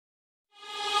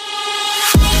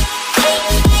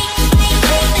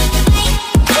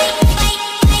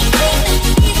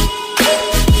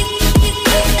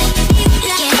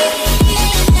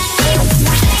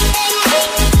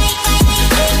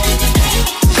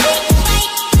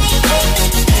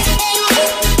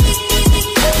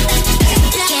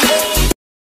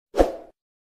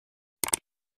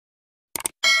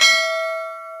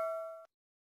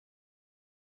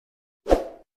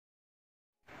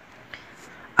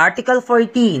Article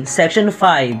 14, Section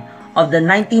 5 of the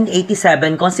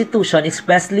 1987 Constitution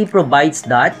expressly provides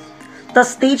that the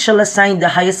state shall assign the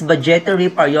highest budgetary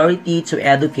priority to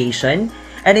education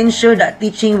and ensure that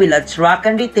teaching will attract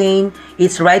and retain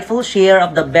its rightful share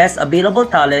of the best available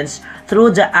talents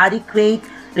through the adequate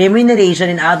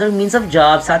remuneration and other means of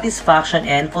job satisfaction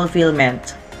and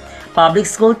fulfillment. Public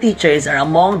school teachers are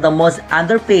among the most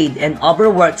underpaid and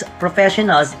overworked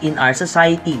professionals in our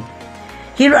society.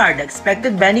 Here are the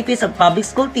expected benefits of public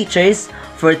school teachers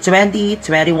for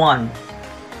 2021.